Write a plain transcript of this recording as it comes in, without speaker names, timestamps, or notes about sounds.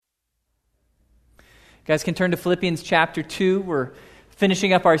You guys can turn to Philippians chapter 2. We're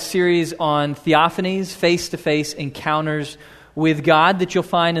finishing up our series on theophanies, face-to-face encounters with God that you'll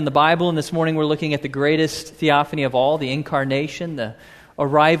find in the Bible. And this morning we're looking at the greatest theophany of all, the incarnation, the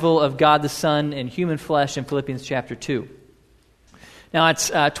arrival of God the Son in human flesh in Philippians chapter 2. Now it's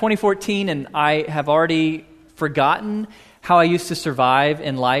 2014 and I have already forgotten how I used to survive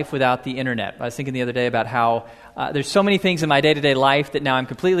in life without the internet. I was thinking the other day about how there's so many things in my day-to-day life that now I'm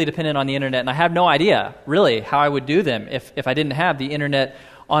completely dependent on the internet, and I have no idea, really, how I would do them if I didn't have the internet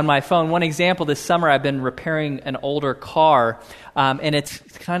on my phone. One example, this summer I've been repairing an older car, and it's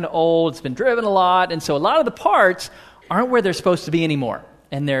kind of old, it's been driven a lot, and so a lot of the parts aren't where they're supposed to be anymore.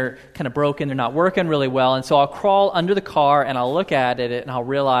 And they're kind of broken, they're not working really well. And so I'll crawl under the car and I'll look at it and I'll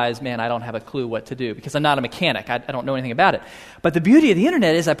realize, man, I don't have a clue what to do because I'm not a mechanic. I don't know anything about it. But the beauty of the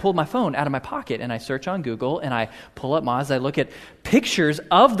internet is I pulled my phone out of my pocket and I search on Google and I pull up Moz. I look at pictures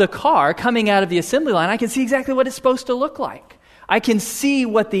of the car coming out of the assembly line. I can see exactly what it's supposed to look like. I can see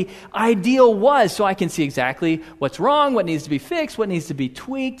what the ideal was, so I can see exactly what's wrong, what needs to be fixed, what needs to be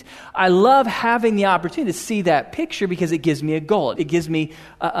tweaked. I love having the opportunity to see that picture because it gives me a goal. It gives me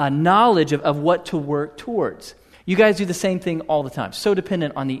a knowledge of what to work towards. You guys do the same thing all the time. So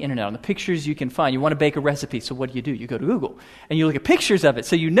dependent on the internet, on the pictures you can find. You want to bake a recipe, so what do? You go to Google and you look at pictures of it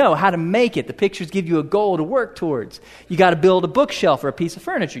so you know how to make it. The pictures give you a goal to work towards. You got to build a bookshelf or a piece of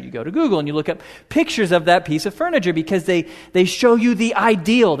furniture. You go to Google and you look up pictures of that piece of furniture because they show you the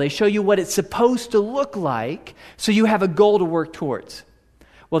ideal. They show you what it's supposed to look like so you have a goal to work towards.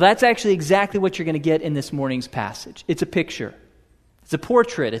 Well, that's actually exactly what you're going to get in this morning's passage. It's a picture. It's a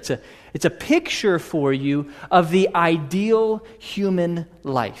portrait. It's a picture for you of the ideal human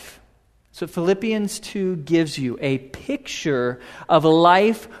life. So Philippians 2 gives you a picture of a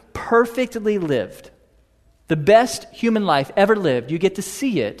life perfectly lived. The best human life ever lived. You get to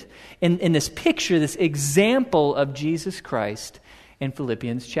see it in this picture, this example of Jesus Christ in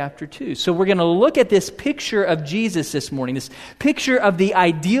Philippians chapter 2. So we're going to look at this picture of Jesus this morning, this picture of the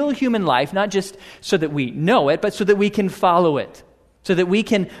ideal human life, not just so that we know it, but so that we can follow it. So that we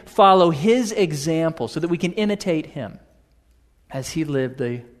can follow his example, so that we can imitate him as he lived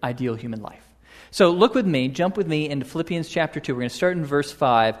the ideal human life. So look with me, jump with me into Philippians chapter 2. We're going to start in verse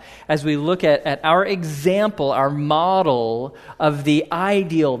 5 as we look at our example, our model of the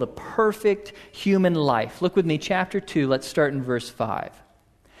ideal, the perfect human life. Look with me, chapter 2, let's start in verse 5.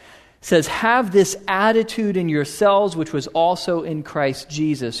 It says, "Have this attitude in yourselves, which was also in Christ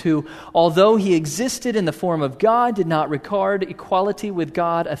Jesus, who, although he existed in the form of God, did not regard equality with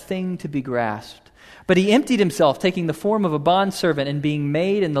God a thing to be grasped. But he emptied himself, taking the form of a bondservant and being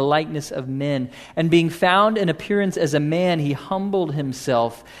made in the likeness of men. And being found in appearance as a man, he humbled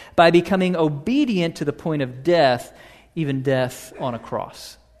himself by becoming obedient to the point of death, even death on a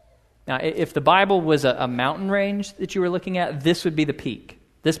cross." Now, if the Bible was a mountain range that you were looking at, this would be the peak.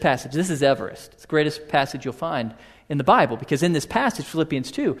 This passage, this is Everest. It's the greatest passage you'll find in the Bible, because in this passage, Philippians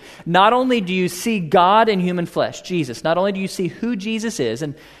 2, not only do you see God in human flesh, Jesus, not only do you see who Jesus is,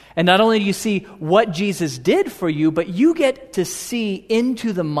 and not only do you see what Jesus did for you, but you get to see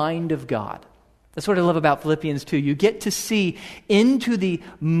into the mind of God. That's what I love about Philippians 2. You get to see into the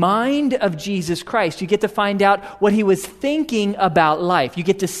mind of Jesus Christ. You get to find out what he was thinking about life. You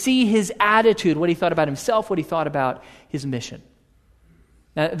get to see his attitude, what he thought about himself, what he thought about his mission.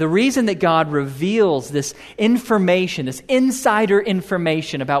 Now, the reason that God reveals this information, this insider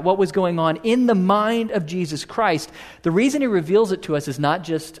information about what was going on in the mind of Jesus Christ, the reason he reveals it to us is not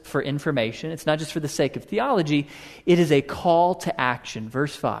just for information, it's not just for the sake of theology, it is a call to action.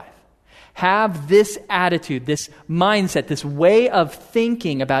 Verse 5. Have this attitude, this mindset, this way of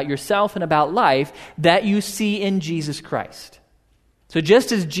thinking about yourself and about life that you see in Jesus Christ. So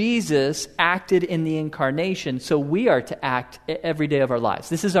just as Jesus acted in the incarnation, so we are to act every day of our lives.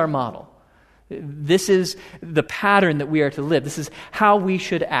 This is our model. This is the pattern that we are to live. This is how we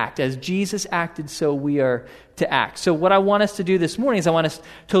should act. As Jesus acted, so we are to act. So what I want us to do this morning is I want us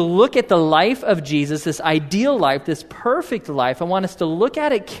to look at the life of Jesus, this ideal life, this perfect life. I want us to look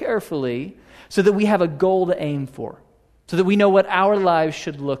at it carefully so that we have a goal to aim for, so that we know what our lives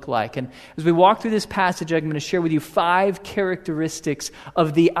should look like. And as we walk through this passage, I'm going to share with you 5 characteristics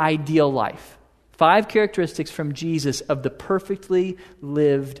of the ideal life. 5 characteristics from Jesus of the perfectly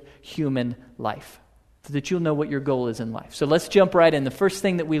lived human life, so that you'll know what your goal is in life. So let's jump right in. The first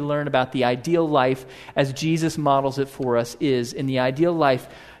thing that we learn about the ideal life as Jesus models it for us is, in the ideal life,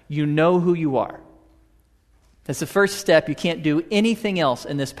 you know who you are. That's the first step. You can't do anything else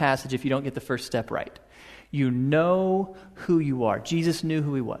in this passage if you don't get the first step right. You know who you are. Jesus knew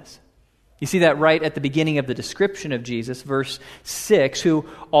who he was. You see that right at the beginning of the description of Jesus, verse 6, who,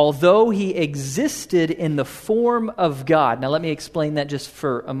 although he existed in the form of God. Now let me explain that just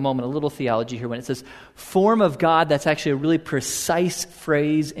for a moment, a little theology here. When it says form of God, that's actually a really precise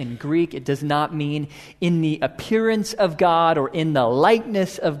phrase in Greek. It does not mean in the appearance of God or in the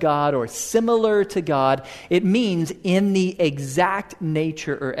likeness of God or similar to God. It means in the exact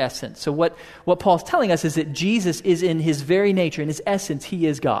nature or essence. So what Paul's telling us is that Jesus is in his very nature, in his essence, he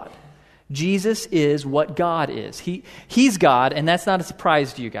is God. Jesus is what God is. He's God, and that's not a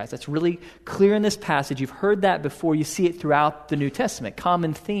surprise to you guys. That's really clear in this passage. You've heard that before. You see it throughout the New Testament.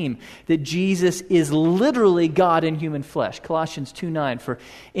 Common theme that Jesus is literally God in human flesh. Colossians 2:9, for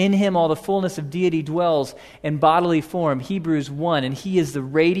in him all the fullness of deity dwells in bodily form. Hebrews 1, and he is the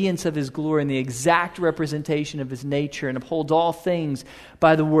radiance of his glory and the exact representation of his nature and upholds all things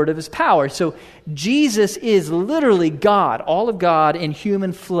by the word of his power. So Jesus is literally God, all of God in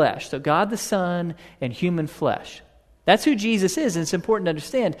human flesh. So God the Son and human flesh. That's who Jesus is, and it's important to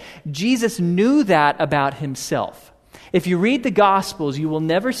understand. Jesus knew that about himself. If you read the Gospels, you will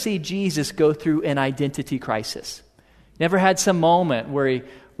never see Jesus go through an identity crisis. Never had some moment where he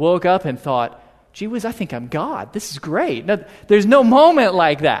woke up and thought, gee whiz, I think I'm God. This is great. No, there's no moment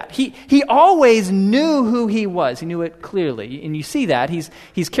like that. He always knew who he was. He knew it clearly. And you see that.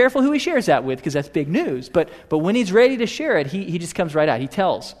 He's careful who he shares that with because that's big news. But when he's ready to share it, he just comes right out. He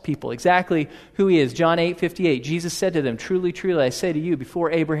tells people exactly who he is. John 8:58, Jesus said to them, truly, truly, I say to you,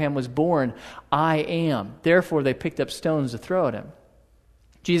 before Abraham was born, I am. Therefore, they picked up stones to throw at him.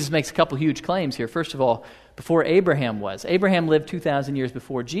 Jesus makes a couple huge claims here. First of all, before Abraham was. Abraham lived 2,000 years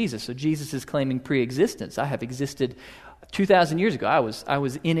before Jesus, so Jesus is claiming pre-existence. I have existed 2,000 years ago. I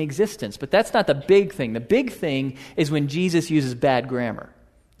was in existence, but that's not the big thing. The big thing is when Jesus uses bad grammar.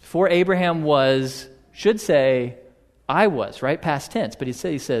 Before Abraham was, should say, I was, right? Past tense, but he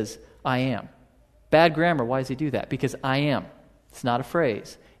says, I am. Bad grammar, why does he do that? Because I am. It's not a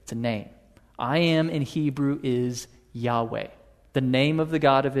phrase, it's a name. I am in Hebrew is Yahweh, the name of the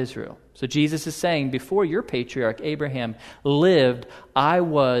God of Israel. So Jesus is saying, before your patriarch Abraham lived, I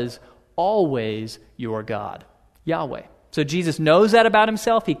was always your God, Yahweh. So Jesus knows that about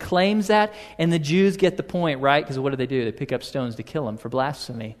himself. He claims that, and the Jews get the point, right? Because what do? They pick up stones to kill him for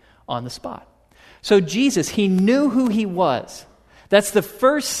blasphemy on the spot. So Jesus, he knew who he was. That's the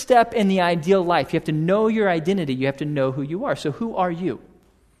first step in the ideal life. You have to know your identity. You have to know who you are. So who are you?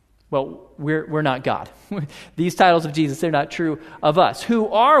 Well, we're not God. These titles of Jesus, they're not true of us. Who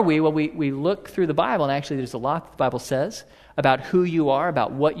are we? Well, we look through the Bible, and actually there's a lot that the Bible says about who you are,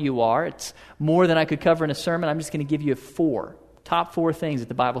 about what you are. It's more than I could cover in a sermon. I'm just going to give you top four things that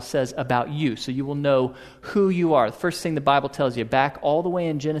the Bible says about you, so you will know who you are. The first thing the Bible tells you, back all the way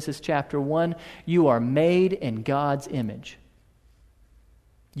in Genesis chapter 1, you are made in God's image.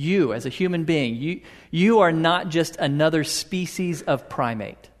 You, as a human being, you are not just another species of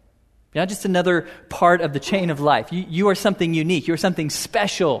primate. You're not just another part of the chain of life. You are something unique. You are something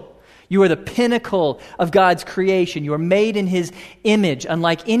special. You are the pinnacle of God's creation. You are made in his image.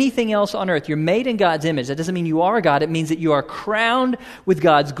 Unlike anything else on earth, you're made in God's image. That doesn't mean you are God. It means that you are crowned with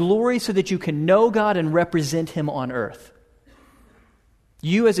God's glory so that you can know God and represent him on earth.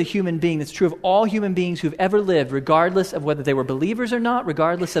 You as a human being, that's true of all human beings who've ever lived, regardless of whether they were believers or not,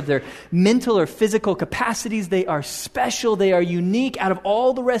 regardless of their mental or physical capacities, they are special, they are unique out of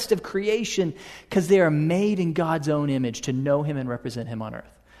all the rest of creation because they are made in God's own image to know him and represent him on earth.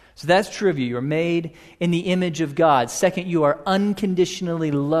 So that's true of you. You're made in the image of God. Second, you are unconditionally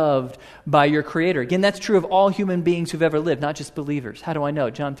loved by your Creator. Again, that's true of all human beings who've ever lived, not just believers. How do I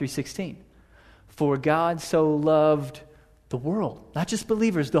know? John 3:16. For God so loved the world, not just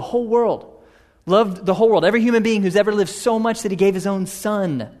believers, the whole world. Loved the whole world, every human being who's ever lived so much that he gave his own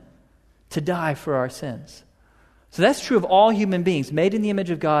son to die for our sins. So that's true of all human beings, made in the image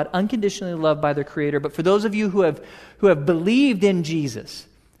of God, unconditionally loved by their Creator. But for those of you who have believed in Jesus,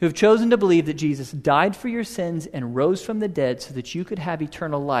 who have chosen to believe that Jesus died for your sins and rose from the dead so that you could have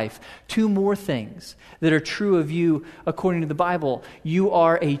eternal life, two more things that are true of you according to the Bible. You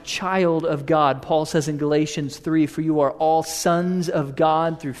are a child of God. Paul says in Galatians 3, for you are all sons of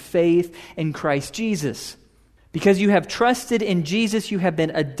God through faith in Christ Jesus. Because you have trusted in Jesus, you have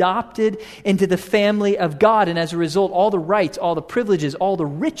been adopted into the family of God. And as a result, all the rights, all the privileges, all the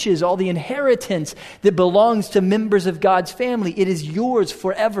riches, all the inheritance that belongs to members of God's family, it is yours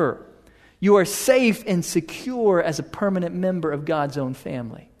forever. You are safe and secure as a permanent member of God's own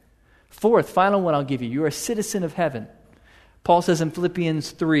family. Fourth, final one I'll give you. You're a citizen of heaven. Paul says in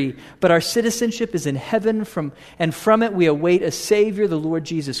Philippians 3, "But our citizenship is in heaven, and from it we await a Savior, the Lord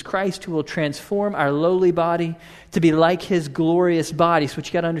Jesus Christ, who will transform our lowly body to be like His glorious body." So what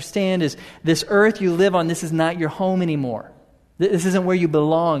you got to understand is this earth you live on, this is not your home anymore. This isn't where you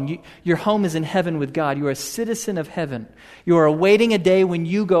belong. Your home is in heaven with God. You are a citizen of heaven. You are awaiting a day when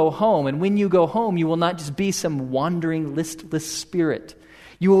you go home. And when you go home, you will not just be some wandering, listless spirit.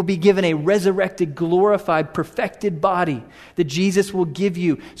 You will be given a resurrected, glorified, perfected body that Jesus will give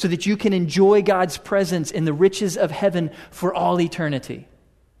you so that you can enjoy God's presence in the riches of heaven for all eternity.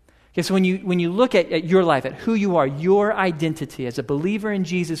 Okay, so when you look at your life, at who you are, your identity as a believer in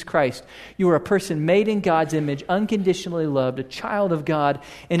Jesus Christ, you are a person made in God's image, unconditionally loved, a child of God,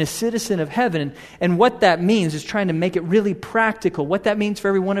 and a citizen of heaven. And what that means is trying to make it really practical. What that means for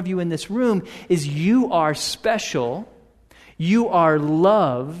every one of you in this room is you are special, you are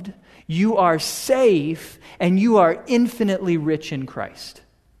loved, you are safe, and you are infinitely rich in Christ.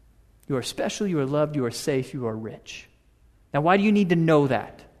 You are special, you are loved, you are safe, you are rich. Now, why do you need to know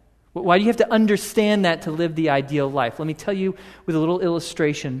that? Why do you have to understand that to live the ideal life? Let me tell you with a little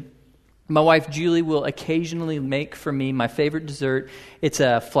illustration. My wife Julie will occasionally make for me my favorite dessert. It's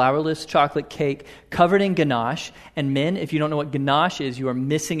a flourless chocolate cake covered in ganache. And men, if you don't know what ganache is, you are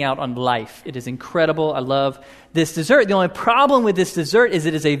missing out on life. It is incredible. I love this dessert. The only problem with this dessert is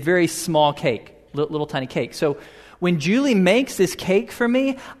it is a very small cake, little tiny cake. So when Julie makes this cake for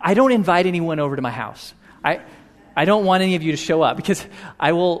me, I don't invite anyone over to my house. I don't want any of you to show up because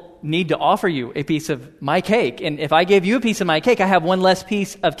I will need to offer you a piece of my cake. And if I gave you a piece of my cake, I have one less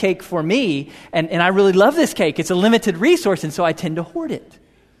piece of cake for me. And I really love this cake. It's a limited resource, and so I tend to hoard it.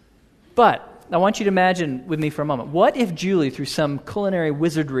 But I want you to imagine with me for a moment. What if Julie, through some culinary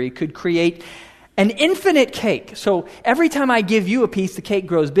wizardry, could create an infinite cake? So every time I give you a piece, the cake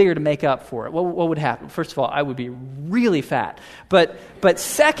grows bigger to make up for it. What would happen? First of all, I would be really fat. But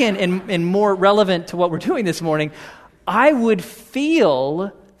second, and more relevant to what we're doing this morning, I would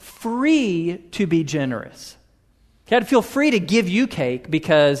feel free to be generous. Okay, I'd feel free to give you cake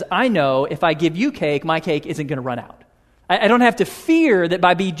because I know if I give you cake, my cake isn't going to run out. I don't have to fear that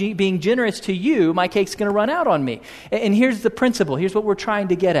by being generous to you, my cake's going to run out on me. And here's the principle. Here's what we're trying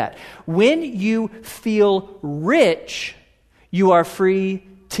to get at. When you feel rich, you are free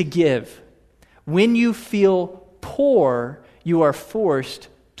to give. When you feel poor, you are forced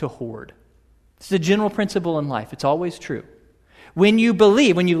to hoard. It's a general principle in life. It's always true. When you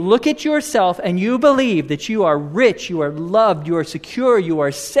look at yourself and you believe that you are rich, you are loved, you are secure, you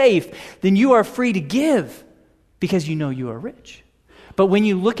are safe, then you are free to give. Because you know you are rich. But when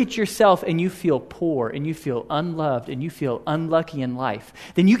you look at yourself and you feel poor and you feel unloved and you feel unlucky in life,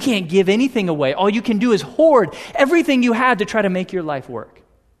 then you can't give anything away. All you can do is hoard everything you have to try to make your life work.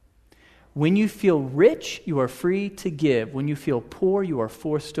 When you feel rich, you are free to give. When you feel poor, you are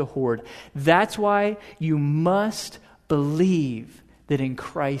forced to hoard. That's why you must believe that in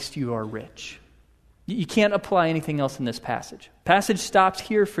Christ you are rich. You can't apply anything else in this passage. Passage stops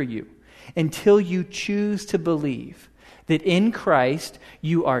here for you. Until you choose to believe that in Christ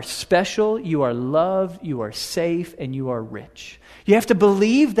you are special, you are loved, you are safe, and you are rich. You have to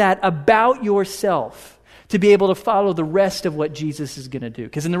believe that about yourself to be able to follow the rest of what Jesus is going to do.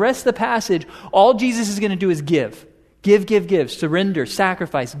 Because in the rest of the passage, all Jesus is going to do is give. Give, surrender,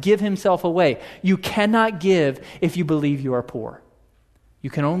 sacrifice, give himself away. You cannot give if you believe you are poor. You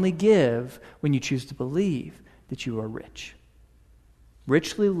can only give when you choose to believe that you are rich.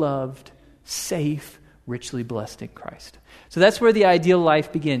 Richly loved, safe, richly blessed in Christ. So that's where the ideal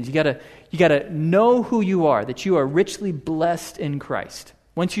life begins. You gotta know who you are, that you are richly blessed in Christ.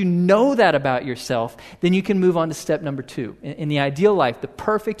 Once you know that about yourself, then you can move on to step number 2. In the ideal life, the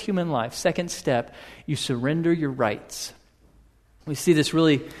perfect human life, second step, you surrender your rights. We see this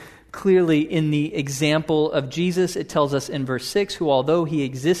really clearly in the example of Jesus. It tells us in verse 6, who although he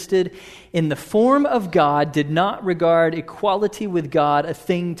existed in the form of God, did not regard equality with God a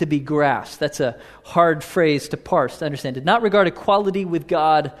thing to be grasped. That's a hard phrase to parse, to understand. Did not regard equality with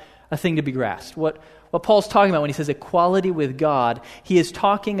God a thing to be grasped. What Paul's talking about when he says equality with God, he is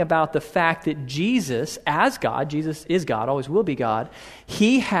talking about the fact that Jesus, as God, Jesus is God, always will be God,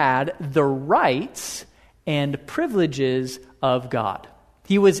 he had the rights and privileges of God.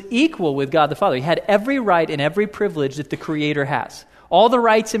 He was equal with God the Father. He had every right and every privilege that the Creator has. All the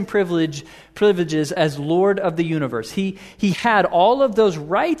rights and privileges as Lord of the universe. He had all of those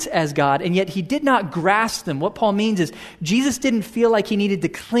rights as God, and yet he did not grasp them. What Paul means is Jesus didn't feel like he needed to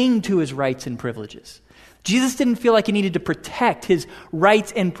cling to his rights and privileges. Jesus didn't feel like he needed to protect his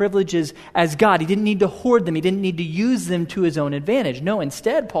rights and privileges as God. He didn't need to hoard them. He didn't need to use them to his own advantage. No,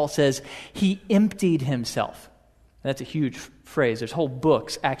 instead, Paul says, he emptied himself. That's a huge phrase. There's whole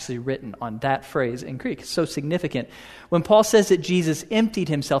books actually written on that phrase in Greek. It's so significant. When Paul says that Jesus emptied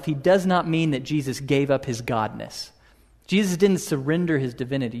himself, he does not mean that Jesus gave up his godness. Jesus didn't surrender his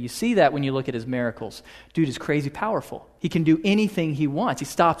divinity. You see that when you look at his miracles. Dude is crazy powerful. He can do anything he wants. He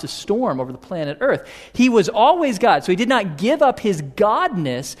stops a storm over the planet Earth. He was always God, so he did not give up his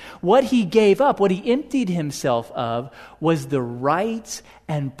godness. What he gave up, what he emptied himself of, was the rights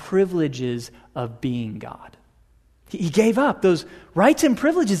and privileges of being God. He gave up those rights and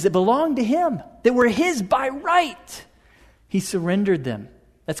privileges that belonged to him, that were his by right. He surrendered them.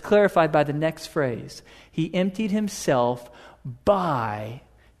 That's clarified by the next phrase. He emptied himself by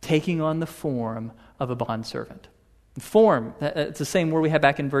taking on the form of a bondservant. Form, it's the same word we had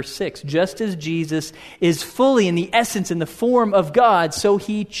back in verse 6. Just as Jesus is fully in the essence, in the form of God, so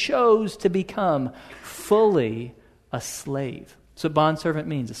he chose to become fully a slave. That's what bondservant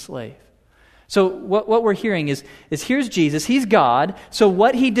means, a slave. So what we're hearing is here's Jesus, he's God, so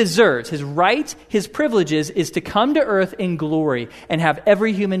what he deserves, his right, his privileges, is to come to earth in glory and have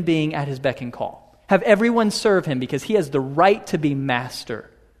every human being at his beck and call. Have everyone serve him because he has the right to be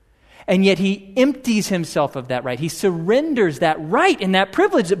master. And yet he empties himself of that right. He surrenders that right and that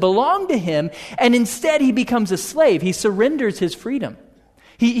privilege that belonged to him, and instead he becomes a slave. He surrenders his freedom.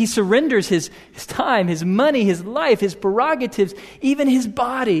 He surrenders his time, his money, his life, his prerogatives, even his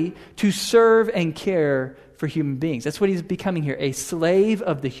body to serve and care for human beings. That's what he's becoming here, a slave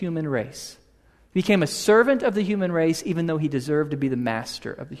of the human race. He became a servant of the human race even though he deserved to be the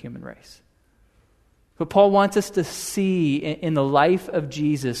master of the human race. What Paul wants us to see in the life of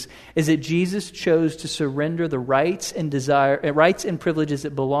Jesus is that Jesus chose to surrender the rights and privileges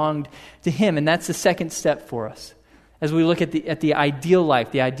that belonged to him, and that's the second step for us. As we look at the ideal life,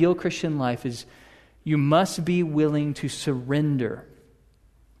 the ideal Christian life is you must be willing to surrender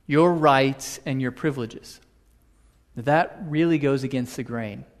your rights and your privileges. That really goes against the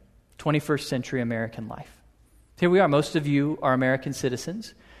grain. 21st century American life. Here we are. Most of you are American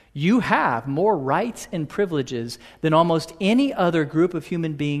citizens. You have more rights and privileges than almost any other group of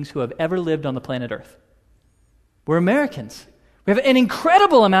human beings who have ever lived on the planet Earth. We're Americans. We have an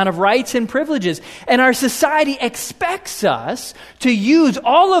incredible amount of rights and privileges, and our society expects us to use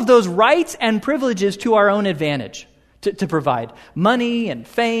all of those rights and privileges to our own advantage, to provide money and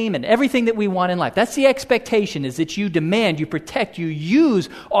fame and everything that we want in life. That's the expectation, is that you demand, you protect, you use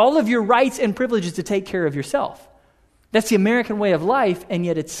all of your rights and privileges to take care of yourself. That's the American way of life, and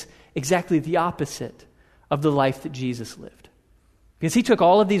yet it's exactly the opposite of the life that Jesus lived. Because he took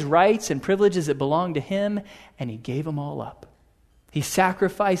all of these rights and privileges that belonged to him, and he gave them all up. He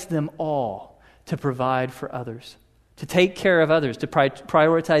sacrificed them all to provide for others, to take care of others, to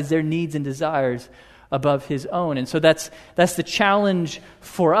prioritize their needs and desires above his own. And so that's the challenge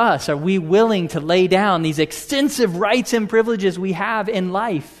for us. Are we willing to lay down these extensive rights and privileges we have in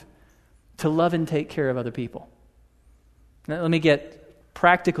life to love and take care of other people? Now, let me get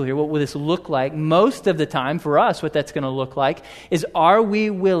practical here. What will this look like? Most of the time for us, what that's going to look like is, are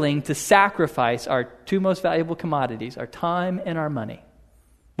we willing to sacrifice our two most valuable commodities, our time and our money,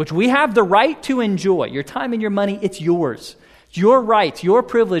 which we have the right to enjoy. Your time and your money, it's yours. It's your right, your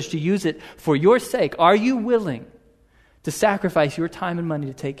privilege to use it for your sake. Are you willing to sacrifice your time and money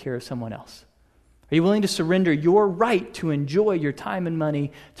to take care of someone else? Are you willing to surrender your right to enjoy your time and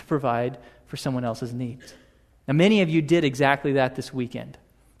money to provide for someone else's needs? Now, many of you did exactly that this weekend.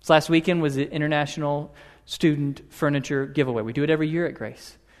 This last weekend was the International Student Furniture Giveaway. We do it every year at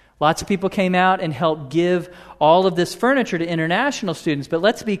Grace. Lots of people came out and helped give all of this furniture to international students. But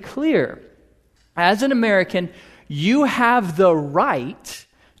let's be clear. As an American, you have the right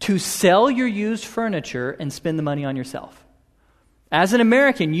to sell your used furniture and spend the money on yourself. As an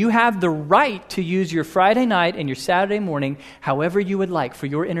American, you have the right to use your Friday night and your Saturday morning however you would like for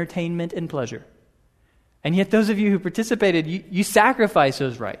your entertainment and pleasure. And yet those of you who participated, you sacrificed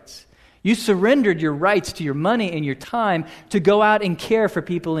those rights. You surrendered your rights to your money and your time to go out and care for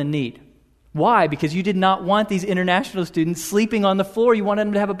people in need. Why? Because you did not want these international students sleeping on the floor. You wanted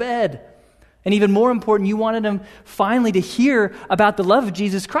them to have a bed. And even more important, you wanted them finally to hear about the love of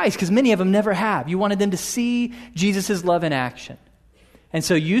Jesus Christ, because many of them never have. You wanted them to see Jesus' love in action. And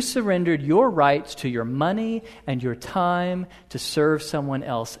so you surrendered your rights to your money and your time to serve someone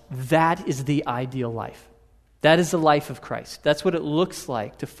else. That is the ideal life. That is the life of Christ. That's what it looks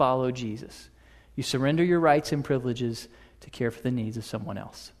like to follow Jesus. You surrender your rights and privileges to care for the needs of someone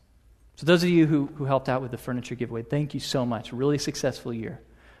else. So those of you who helped out with the furniture giveaway, thank you so much. Really successful year,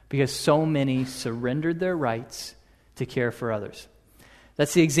 because so many surrendered their rights to care for others.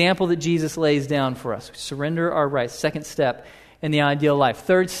 That's the example that Jesus lays down for us. We surrender our rights. Second step in the ideal life.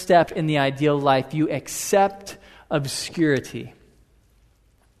 Third step in the ideal life, you accept obscurity.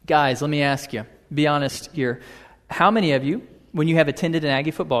 Guys, let me ask you, be honest here. How many of you, when you have attended an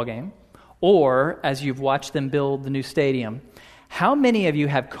Aggie football game, or as you've watched them build the new stadium, how many of you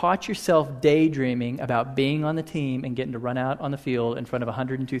have caught yourself daydreaming about being on the team and getting to run out on the field in front of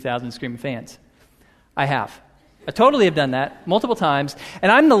 102,000 screaming fans? I have. I totally have done that multiple times,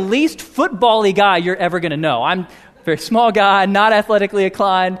 and I'm the least football-y guy you're ever going to know. I'm a very small guy, not athletically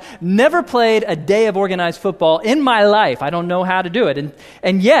inclined, never played a day of organized football in my life. I don't know how to do it.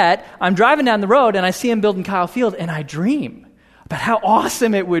 And yet, I'm driving down the road, and I see him building Kyle Field, and I dream about how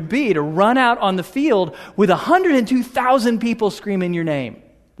awesome it would be to run out on the field with 102,000 people screaming your name.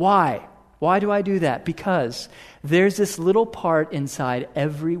 Why? Why do I do that? Because there's this little part inside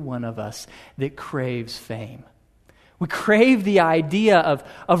every one of us that craves fame. We crave the idea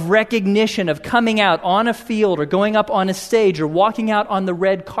of recognition, of coming out on a field or going up on a stage or walking out on the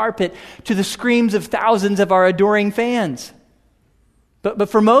red carpet to the screams of thousands of our adoring fans. But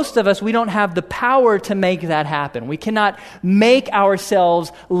for most of us, we don't have the power to make that happen. We cannot make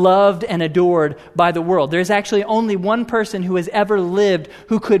ourselves loved and adored by the world. There's actually only one person who has ever lived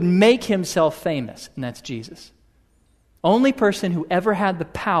who could make himself famous, and that's Jesus. Only person who ever had the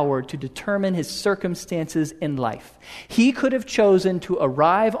power to determine his circumstances in life. He could have chosen to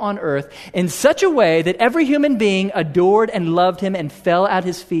arrive on earth in such a way that every human being adored and loved him and fell at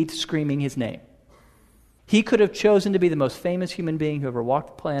his feet screaming his name. He could have chosen to be the most famous human being who ever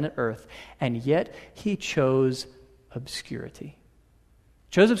walked planet Earth, and yet he chose obscurity.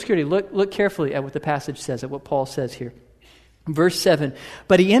 Chose obscurity. Look carefully at what the passage says, at what Paul says here. Verse 7,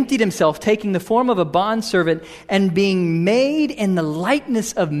 but he emptied himself, taking the form of a bondservant and being made in the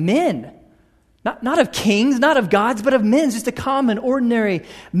likeness of men. Not of kings, not of gods, but of men, just a common, ordinary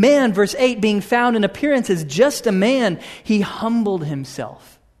man. Verse 8, being found in appearance as just a man, he humbled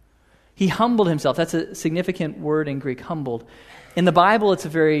himself. He humbled himself. That's a significant word in Greek, humbled. In the Bible, it's a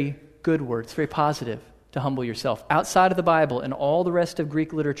very good word. It's very positive to humble yourself. Outside of the Bible and all the rest of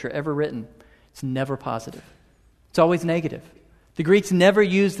Greek literature ever written, it's never positive. It's always negative. The Greeks never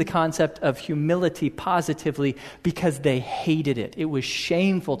used the concept of humility positively because they hated it. It was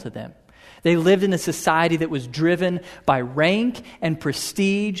shameful to them. They lived in a society that was driven by rank and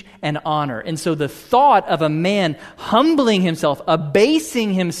prestige and honor. And so the thought of a man humbling himself,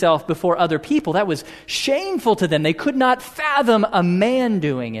 abasing himself before other people, that was shameful to them. They could not fathom a man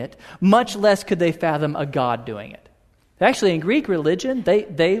doing it, much less could they fathom a God doing it. Actually, in Greek religion,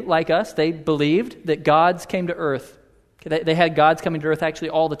 they like us, they believed that gods came to earth. They had gods coming to earth actually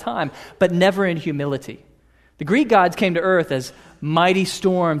all the time, but never in humility. The Greek gods came to earth as mighty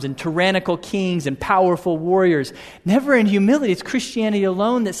storms and tyrannical kings and powerful warriors, never in humility. It's Christianity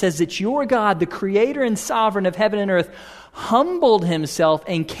alone that says that your God, the creator and sovereign of heaven and earth, humbled himself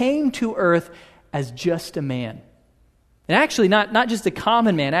and came to earth as just a man. And actually, not just a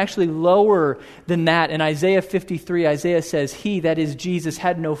common man, actually lower than that. In Isaiah 53, Isaiah says, he, that is Jesus,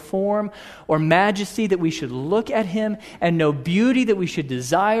 had no form or majesty that we should look at him, and no beauty that we should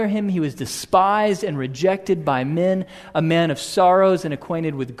desire him. He was despised and rejected by men, a man of sorrows and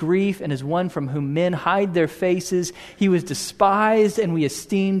acquainted with grief, and as one from whom men hide their faces. He was despised, and we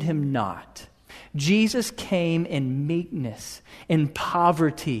esteemed him not. Jesus came in meekness, in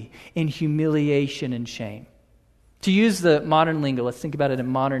poverty, in humiliation and shame. To use the modern lingo, let's think about it in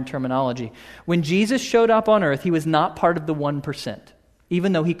modern terminology. When Jesus showed up on earth, he was not part of the 1%.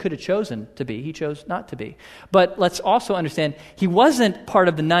 Even though he could have chosen to be, he chose not to be. But let's also understand, he wasn't part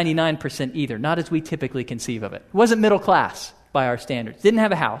of the 99% either, not as we typically conceive of it. He wasn't middle class by our standards. Didn't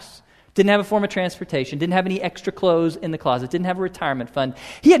have a house, didn't have a form of transportation, didn't have any extra clothes in the closet, didn't have a retirement fund.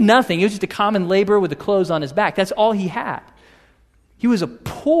 He had nothing. He was just a common laborer with the clothes on his back. That's all he had. He was a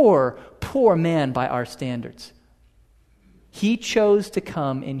poor, poor man by our standards. He chose to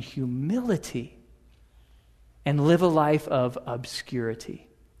come in humility and live a life of obscurity.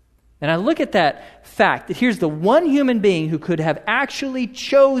 And I look at that fact that here's the one human being who could have actually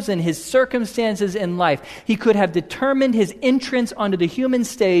chosen his circumstances in life. He could have determined his entrance onto the human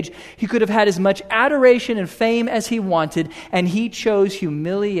stage. He could have had as much adoration and fame as he wanted, and he chose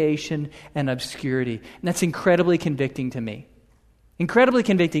humiliation and obscurity. And that's incredibly convicting to me. Incredibly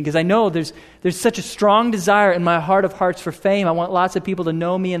convicting, because I know there's such a strong desire in my heart of hearts for fame. I want lots of people to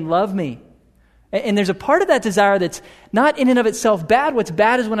know me and love me. And there's a part of that desire that's not in and of itself bad. What's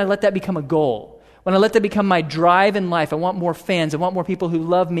bad is when I let that become a goal. When I let that become my drive in life. I want more fans. I want more people who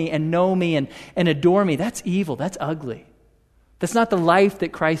love me and know me and adore me. That's evil. That's ugly. That's not the life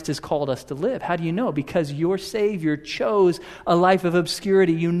that Christ has called us to live. How do you know? Because your Savior chose a life of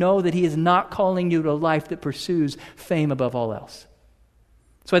obscurity. You know that he is not calling you to a life that pursues fame above all else.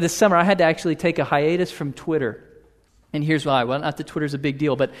 So this summer, I had to actually take a hiatus from Twitter And here's why. Well, not that Twitter's a big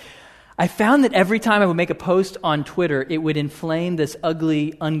deal, but I found that every time I would make a post on Twitter, it would inflame this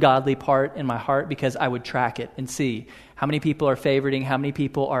ugly, ungodly part in my heart because I would track it and see how many people are favoriting, how many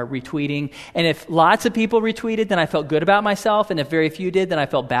people are retweeting. And if lots of people retweeted, then I felt good about myself. And if very few did, then I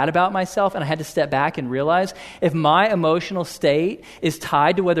felt bad about myself. And I had to step back and realize if my emotional state is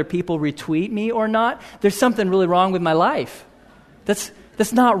tied to whether people retweet me or not, there's something really wrong with my life. That's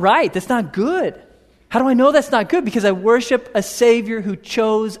not right. That's not good. How do I know that's not good? Because I worship a Savior who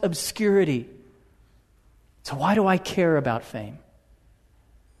chose obscurity. So why do I care about fame?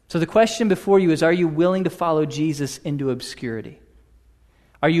 So the question before you is, are you willing to follow Jesus into obscurity?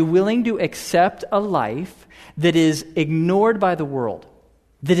 Are you willing to accept a life that is ignored by the world,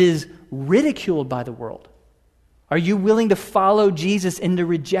 that is ridiculed by the world? Are you willing to follow Jesus into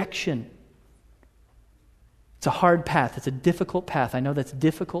rejection? It's a hard path. It's a difficult path. I know that's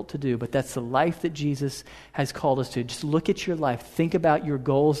difficult to do, but that's the life that Jesus has called us to. Just look at your life. Think about your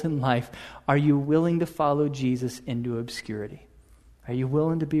goals in life. Are you willing to follow Jesus into obscurity? Are you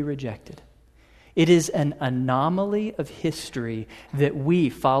willing to be rejected? It is an anomaly of history that we,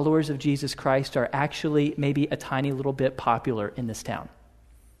 followers of Jesus Christ, are actually maybe a tiny little bit popular in this town.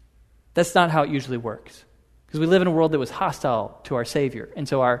 That's not how it usually works. Because we live in a world that was hostile to our Savior. And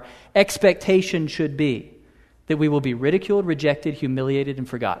so our expectation should be that we will be ridiculed, rejected, humiliated, and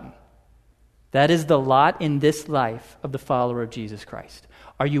forgotten. That is the lot in this life of the follower of Jesus Christ.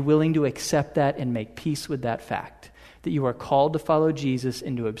 Are you willing to accept that and make peace with that fact? That you are called to follow Jesus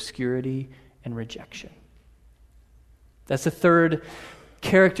into obscurity and rejection. That's the third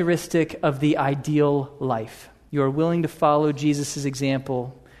characteristic of the ideal life. You are willing to follow Jesus'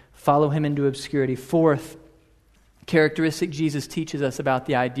 example, follow him into obscurity. Fourth characteristic Jesus teaches us about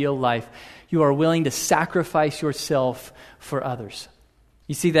the ideal life. You are willing to sacrifice yourself for others.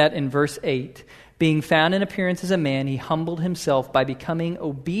 You see that in verse 8. Being found in appearance as a man, he humbled himself by becoming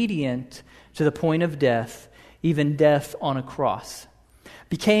obedient to the point of death, even death on a cross.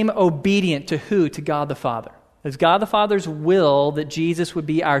 Became obedient to who? To God the Father. It was God the Father's will that Jesus would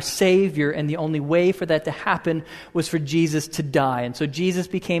be our Savior, and the only way for that to happen was for Jesus to die. And so Jesus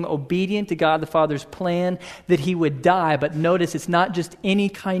became obedient to God the Father's plan that he would die. But notice, it's not just any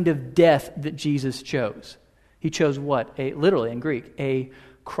kind of death that Jesus chose. He chose what? Literally in Greek, a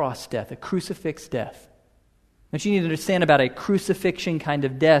cross death, a crucifix death. What you need to understand about a crucifixion kind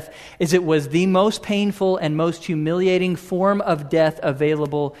of death is it was the most painful and most humiliating form of death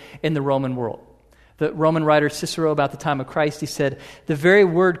available in the Roman world. The Roman writer Cicero, about the time of Christ, he said, the very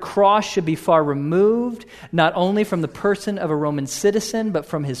word cross should be far removed, not only from the person of a Roman citizen, but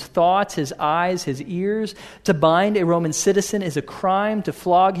from his thoughts, his eyes, his ears. To bind a Roman citizen is a crime. To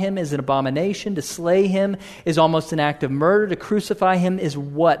flog him is an abomination. To slay him is almost an act of murder. To crucify him is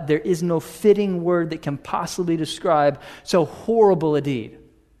what? There is no fitting word that can possibly describe so horrible a deed.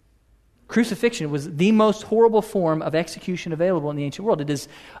 Crucifixion was the most horrible form of execution available in the ancient world. It is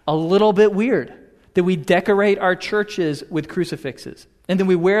a little bit weird that we decorate our churches with crucifixes, and then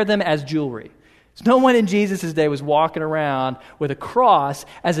we wear them as jewelry. So no one in Jesus' day was walking around with a cross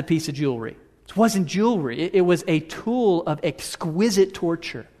as a piece of jewelry. It wasn't jewelry. It was a tool of exquisite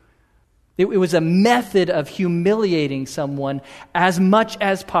torture. It was a method of humiliating someone as much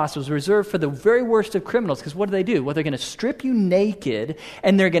as possible. It was reserved for the very worst of criminals, because what do? Well, they're going to strip you naked,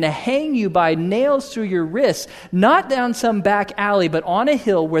 and they're going to hang you by nails through your wrists, not down some back alley, but on a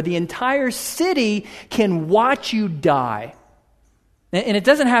hill where the entire city can watch you die. And it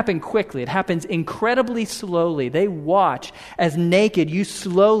doesn't happen quickly. It happens incredibly slowly. They watch as naked you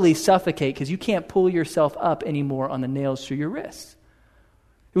slowly suffocate because you can't pull yourself up anymore on the nails through your wrists.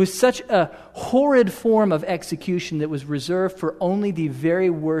 It was such a horrid form of execution that was reserved for only the very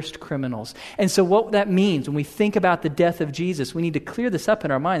worst criminals. And so what that means when we think about the death of Jesus, we need to clear this up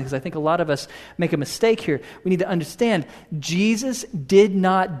in our minds, because I think a lot of us make a mistake here. We need to understand Jesus did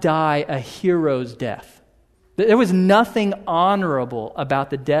not die a hero's death. There was nothing honorable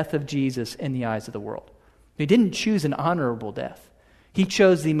about the death of Jesus in the eyes of the world. He didn't choose an honorable death. He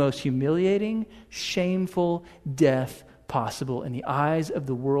chose the most humiliating, shameful death possible. In the eyes of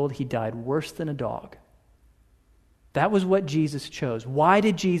the world, he died worse than a dog. That was what Jesus chose. Why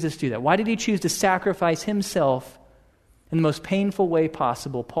did Jesus do that? Why did he choose to sacrifice himself in the most painful way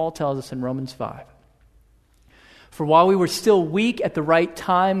possible? Paul tells us in Romans 5. For while we were still weak, at the right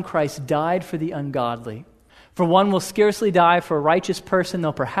time, Christ died for the ungodly. For one will scarcely die for a righteous person,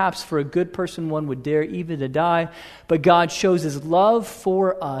 though perhaps for a good person one would dare even to die. But God shows his love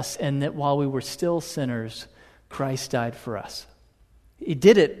for us, and that while we were still sinners, Christ died for us. He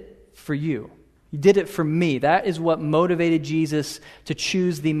did it for you. He did it for me. That is what motivated Jesus to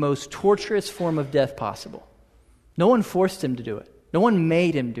choose the most torturous form of death possible. No one forced him to do it. No one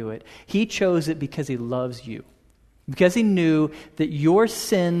made him do it. He chose it because he loves you. Because he knew that your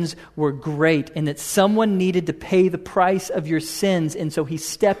sins were great and that someone needed to pay the price of your sins. And so he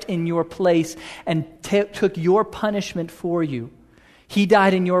stepped in your place and took your punishment for you. He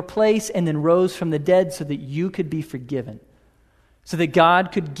died in your place and then rose from the dead so that you could be forgiven. So that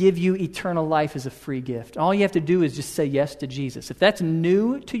God could give you eternal life as a free gift. All you have to do is just say yes to Jesus. If that's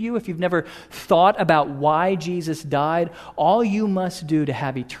new to you, if you've never thought about why Jesus died, all you must do to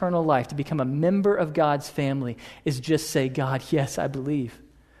have eternal life, to become a member of God's family, is just say, God, yes, I believe.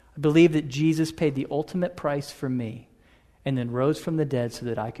 I believe that Jesus paid the ultimate price for me and then rose from the dead so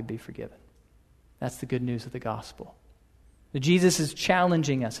that I could be forgiven. That's the good news of the gospel. Jesus is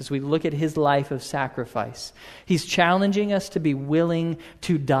challenging us as we look at his life of sacrifice. He's challenging us to be willing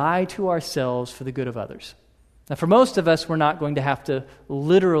to die to ourselves for the good of others. Now, for most of us, we're not going to have to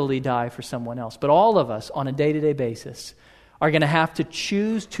literally die for someone else, but all of us on a day-to-day basis are going to have to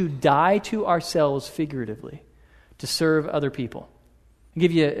choose to die to ourselves figuratively to serve other people. I'll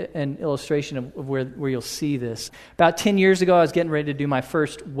give you an illustration of where you'll see this. About 10 years ago, I was getting ready to do my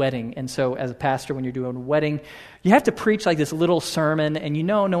first wedding. And so as a pastor, when you're doing a wedding, you have to preach like this little sermon, and you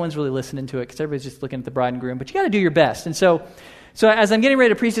know no one's really listening to it because everybody's just looking at the bride and groom, but you got to do your best. And so as I'm getting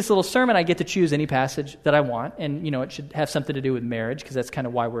ready to preach this little sermon, I get to choose any passage that I want. And, it should have something to do with marriage because that's kind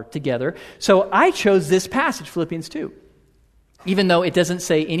of why we're together. So I chose this passage, Philippians 2. Even though it doesn't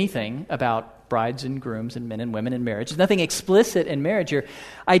say anything about brides and grooms and men and women in marriage. There's nothing explicit in marriage here.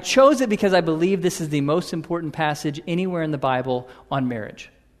 I chose it because I believe this is the most important passage anywhere in the Bible on marriage.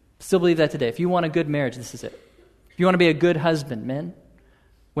 Still believe that today. If you want a good marriage, this is it. If you want to be a good husband, men,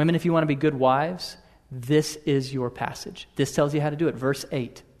 women, if you want to be good wives, this is your passage. This tells you how to do it. Verse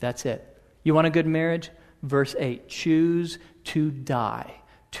 8, that's it. You want a good marriage? Verse 8, choose to die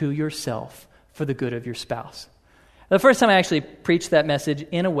to yourself for the good of your spouse. The first time I actually preached that message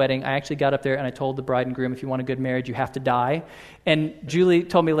in a wedding, I actually got up there and I told the bride and groom, if you want a good marriage, you have to die. And Julie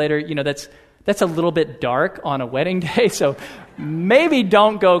told me later, that's a little bit dark on a wedding day, so maybe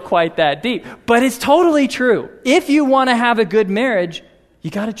don't go quite that deep. But it's totally true. If you want to have a good marriage,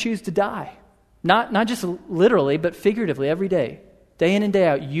 you got to choose to die. Not just literally, but figuratively every day. Day in and day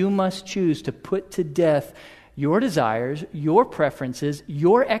out, you must choose to put to death your desires, your preferences,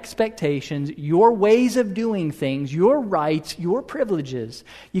 your expectations, your ways of doing things, your rights, your privileges.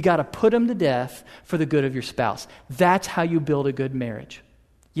 You got to put them to death for the good of your spouse. That's how you build a good marriage.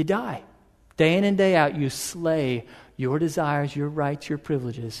 You die. Day in and day out, you slay your desires, your rights, your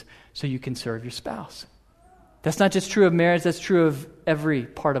privileges so you can serve your spouse. That's not just true of marriage, that's true of every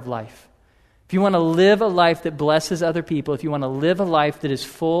part of life. If you want to live a life that blesses other people, if you want to live a life that is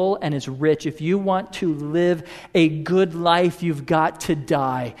full and is rich, if you want to live a good life, you've got to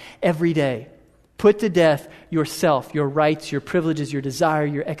die every day. Put to death yourself, your rights, your privileges, your desire,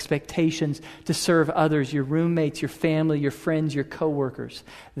 your expectations to serve others, your roommates, your family, your friends, your coworkers.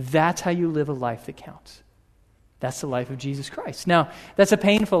 That's how you live a life that counts. That's the life of Jesus Christ. Now, that's a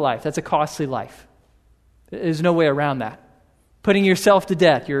painful life. That's a costly life. There's no way around that. Putting yourself to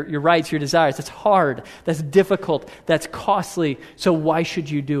death, your rights, your desires, that's hard, that's difficult, that's costly, so why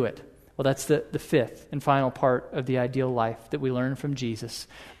should you do it? Well, that's the fifth and final part of the ideal life that we learn from Jesus.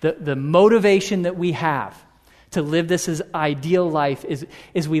 The motivation that we have to live this as ideal life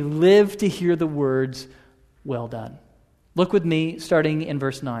is we live to hear the words, well done. Look with me, starting in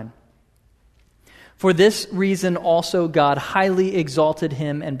verse 9. For this reason also God highly exalted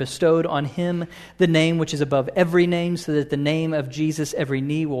him and bestowed on him the name which is above every name, so that the name of Jesus every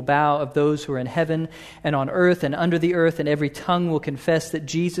knee will bow, of those who are in heaven and on earth and under the earth, and every tongue will confess that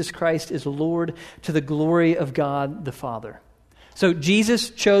Jesus Christ is Lord, to the glory of God the Father. So Jesus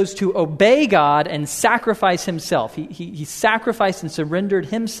chose to obey God and sacrifice himself. He sacrificed and surrendered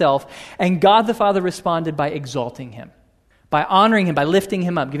himself, and God the Father responded by exalting him, by honoring him, by lifting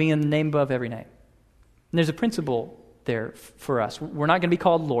him up, giving him the name above every name. And there's a principle there for us. We're not going to be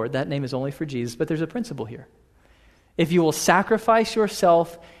called Lord. That name is only for Jesus, but there's a principle here. If you will sacrifice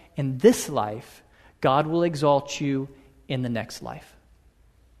yourself in this life, God will exalt you in the next life.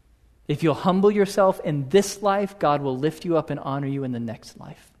 If you'll humble yourself in this life, God will lift you up and honor you in the next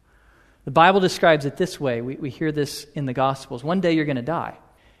life. The Bible describes it this way. We hear this in the Gospels. One day you're going to die,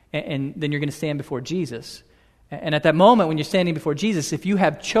 and then you're going to stand before Jesus. And at that moment, when you're standing before Jesus, if you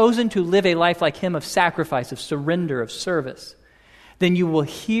have chosen to live a life like him of sacrifice, of surrender, of service, then you will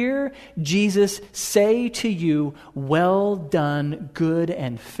hear Jesus say to you, well done, good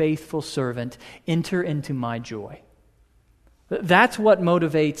and faithful servant, enter into my joy. That's what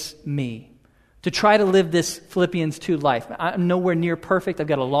motivates me. to try to live this Philippians 2 life. I'm nowhere near perfect. I've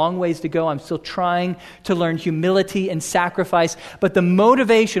got a long ways to go. I'm still trying to learn humility and sacrifice. But the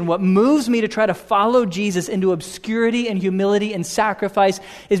motivation, what moves me to try to follow Jesus into obscurity and humility and sacrifice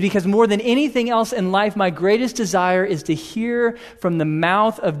is because more than anything else in life, my greatest desire is to hear from the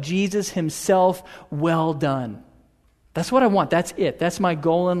mouth of Jesus himself, "Well done." That's what I want. That's it. That's my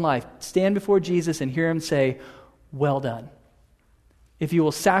goal in life. Stand before Jesus and hear him say, "Well done." If you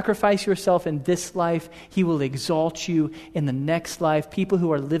will sacrifice yourself in this life, he will exalt you in the next life. People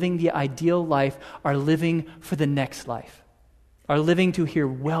who are living the ideal life are living for the next life, are living to hear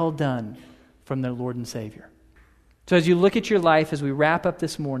 "well done" from their Lord and Savior. So as you look at your life, as we wrap up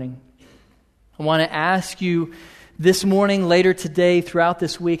this morning, I want to ask you this morning, later today, throughout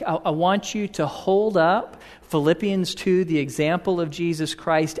this week, I want you to hold up Philippians 2, the example of Jesus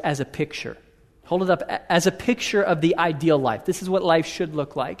Christ, as a picture. Hold it up as a picture of the ideal life. This is what life should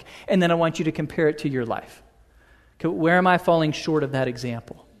look like. And then I want you to compare it to your life. Where am I falling short of that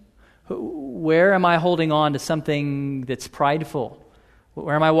example? Where am I holding on to something that's prideful?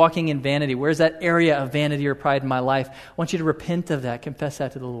 Where am I walking in vanity? Where's that area of vanity or pride in my life? I want you to repent of that, confess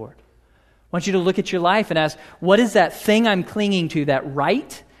that to the Lord. I want you to look at your life and ask, what is that thing I'm clinging to, that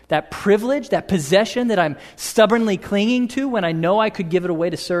right, that privilege, that possession that I'm stubbornly clinging to when I know I could give it away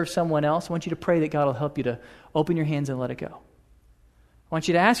to serve someone else? I want you to pray that God will help you to open your hands and let it go. I want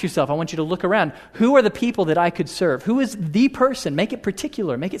you to ask yourself, I want you to look around. Who are the people that I could serve? Who is the person? Make it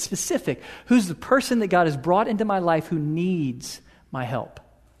particular, make it specific. Who's the person that God has brought into my life who needs my help?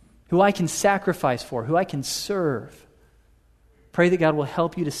 Who I can sacrifice for, who I can serve? Pray that God will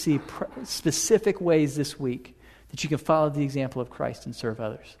help you to see specific ways this week that you can follow the example of Christ and serve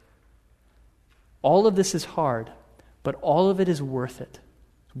others. All of this is hard, but all of it is worth it.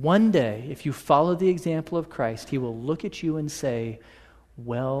 One day, if you follow the example of Christ, he will look at you and say,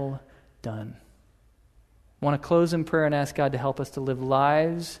 "Well done." I want to close in prayer and ask God to help us to live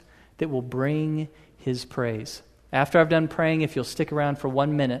lives that will bring his praise. After I've done praying, if you'll stick around for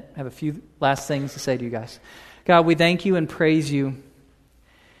 1 minute, I have a few last things to say to you guys. God, we thank you and praise you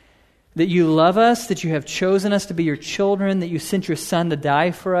that you love us, that you have chosen us to be your children, that you sent your Son to die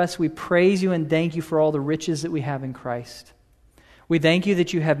for us. We praise you and thank you for all the riches that we have in Christ. We thank you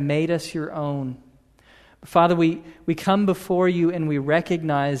that you have made us your own. Father, we come before you and we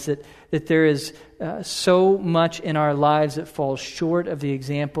recognize that there is so much in our lives that falls short of the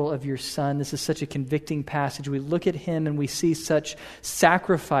example of your Son. This is such a convicting passage. We look at him and we see such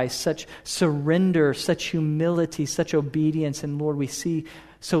sacrifice, such surrender, such humility, such obedience. And Lord, we see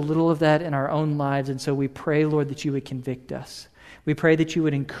so little of that in our own lives. And so we pray, Lord, that you would convict us. We pray that you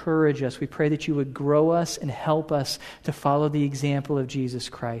would encourage us. We pray that you would grow us and help us to follow the example of Jesus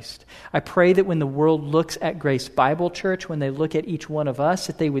Christ. I pray that when the world looks at Grace Bible Church, when they look at each one of us,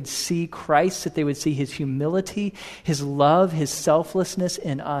 that they would see Christ, that they would see his humility, his love, his selflessness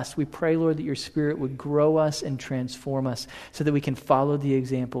in us. We pray, Lord, that your Spirit would grow us and transform us so that we can follow the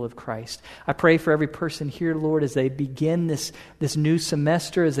example of Christ. I pray for every person here, Lord, as they begin this new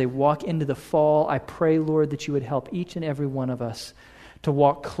semester, as they walk into the fall. I pray, Lord, that you would help each and every one of us to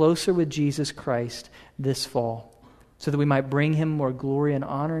walk closer with Jesus Christ this fall, so that we might bring him more glory and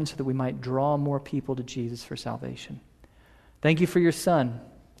honor, and so that we might draw more people to Jesus for salvation. Thank you for your Son,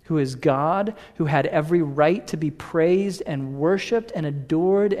 who is God, who had every right to be praised and worshiped and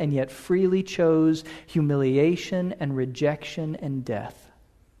adored, and yet freely chose humiliation and rejection and death,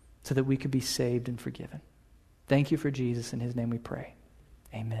 so that we could be saved and forgiven. Thank you for Jesus. In his name we pray.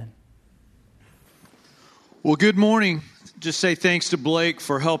 Amen. Well, good morning. Just say thanks to Blake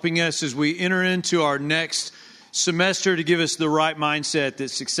for helping us as we enter into our next semester to give us the right mindset that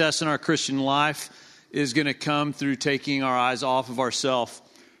success in our Christian life is going to come through taking our eyes off of ourselves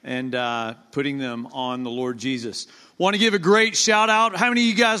and putting them on the Lord Jesus. Want to give a great shout out. How many of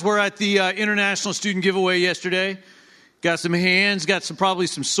you guys were at the International Student Giveaway yesterday? Got some hands, got probably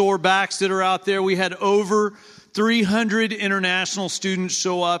some sore backs that are out there. We had over 300 international students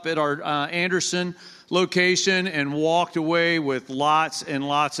show up at our Anderson location and walked away with lots and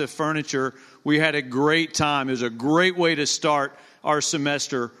lots of furniture. We had a great time. It was a great way to start our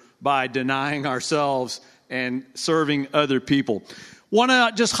semester by denying ourselves and serving other people. Want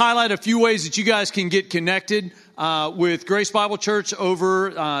to just highlight a few ways that you guys can get connected with Grace Bible Church over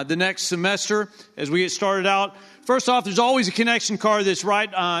the next semester as we get started out. First off, there's always a connection card that's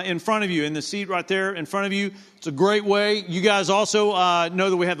right in front of you, in the seat right there in front of you. It's a great way. You guys also know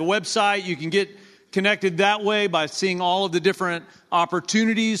that we have the website. You can get connected that way by seeing all of the different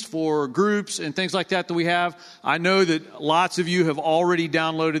opportunities for groups and things like that we have. I know that lots of you have already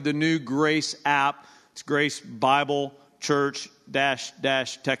downloaded the new Grace app. It's Grace Bible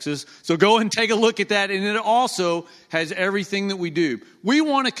church-Texas. So go and take a look at that. And it also has everything that we do. We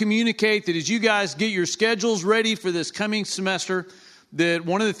want to communicate that as you guys get your schedules ready for this coming semester, that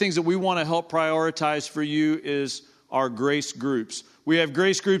one of the things that we want to help prioritize for you is our grace groups. We have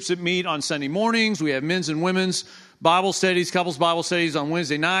grace groups that meet on Sunday mornings. We have men's and women's Bible studies, couples Bible studies on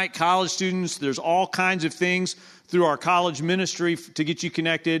Wednesday night, college students. There's all kinds of things through our college ministry to get you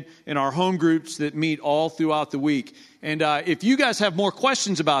connected, and our home groups that meet all throughout the week. And if you guys have more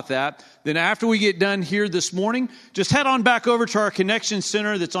questions about that, then after we get done here this morning, just head on back over to our Connection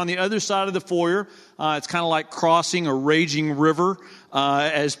Center that's on the other side of the foyer. It's kind of like crossing a raging river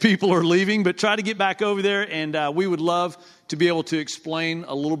as people are leaving, but try to get back over there, and we would love to be able to explain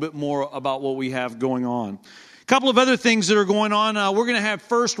a little bit more about what we have going on. A couple of other things that are going on. We're going to have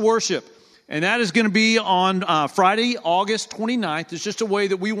First Worship, and that is going to be on Friday, August 29th. It's just a way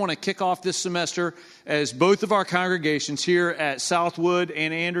that we want to kick off this semester as both of our congregations here at Southwood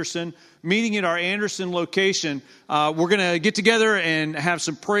and Anderson, meeting at our Anderson location. We're going to get together and have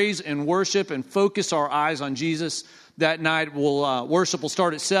some praise and worship and focus our eyes on Jesus. That night, worship will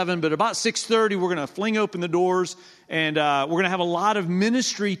start at 7, but about 6:30, we're going to fling open the doors, and we're going to have a lot of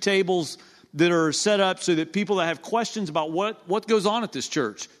ministry tables that are set up so that people that have questions about what goes on at this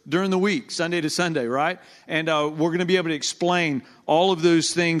church during the week, Sunday to Sunday, right? And we're going to be able to explain all of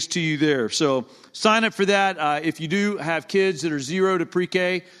those things to you there. So sign up for that. If you do have kids that are 0 to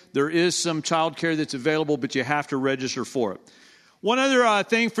pre-K, there is some childcare that's available, but you have to register for it. One other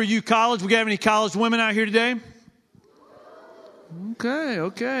thing for you college, we have any college women out here today?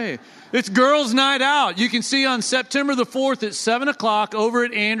 Okay. It's Girls' Night Out. You can see on September the 4th at 7 o'clock over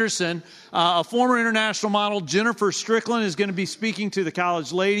at Anderson, a former international model, Jennifer Strickland, is going to be speaking to the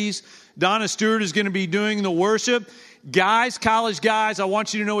college ladies. Donna Stewart is going to be doing the worship. Guys, college guys, I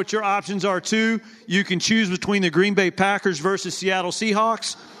want you to know what your options are too. You can choose between the Green Bay Packers versus Seattle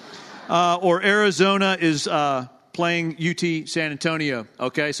Seahawks, or Arizona is playing UT San Antonio.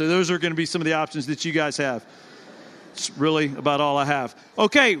 Okay, so those are going to be some of the options that you guys have. It's really about all I have.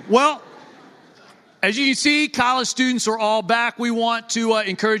 Okay, well, as you can see, college students are all back. We want to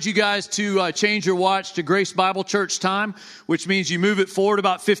encourage you guys to change your watch to Grace Bible Church time, which means you move it forward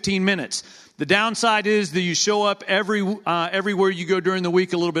about 15 minutes. The downside is that you show up everywhere you go during the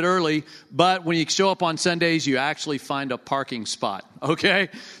week a little bit early, but when you show up on Sundays, you actually find a parking spot, okay?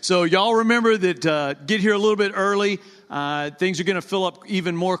 So y'all remember that get here a little bit early. Things are going to fill up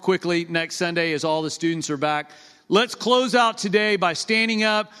even more quickly next Sunday as all the students are back. Let's close out today by standing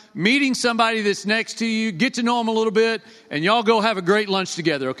up, meeting somebody that's next to you, get to know them a little bit, and y'all go have a great lunch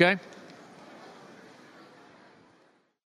together, okay?